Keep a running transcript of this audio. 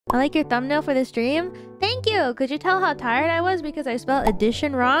I like your thumbnail for the stream. Thank you. Could you tell how tired I was because I spelled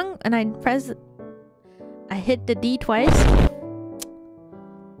addition wrong and I hit the D twice?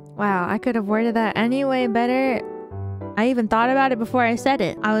 Wow, I could have worded that any way better. I even thought about it before I said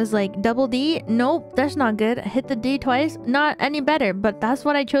it. I was like, double D? Nope, that's not good. I hit the D twice? Not any better, but that's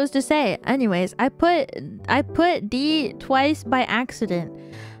what I chose to say. Anyways, I put D twice by accident.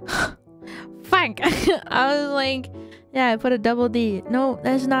 Fuck. I was like, yeah, I put a double D. No,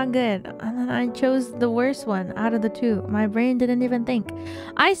 that's not good. And then I chose the worst one out of the two. My brain didn't even think.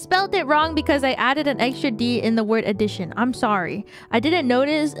 I spelled it wrong because I added an extra D in the word addition. I'm sorry. I didn't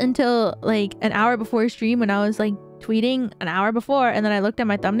notice until like an hour before stream when I was like tweeting an hour before, and then I looked at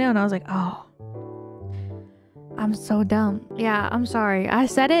my thumbnail and I was like, oh, I'm so dumb. Yeah, I'm sorry. I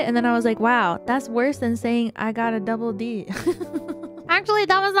said it and then I was like, wow, that's worse than saying I got a double D. Actually,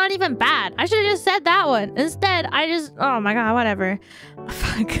 that was not even bad. I should have just said that one. Instead, I just... Oh my god, whatever.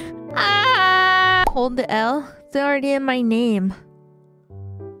 Fuck. Ah! Hold the L. It's already in my name.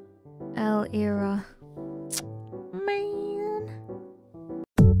 𝙀𝙍𝙍𝘼. Man.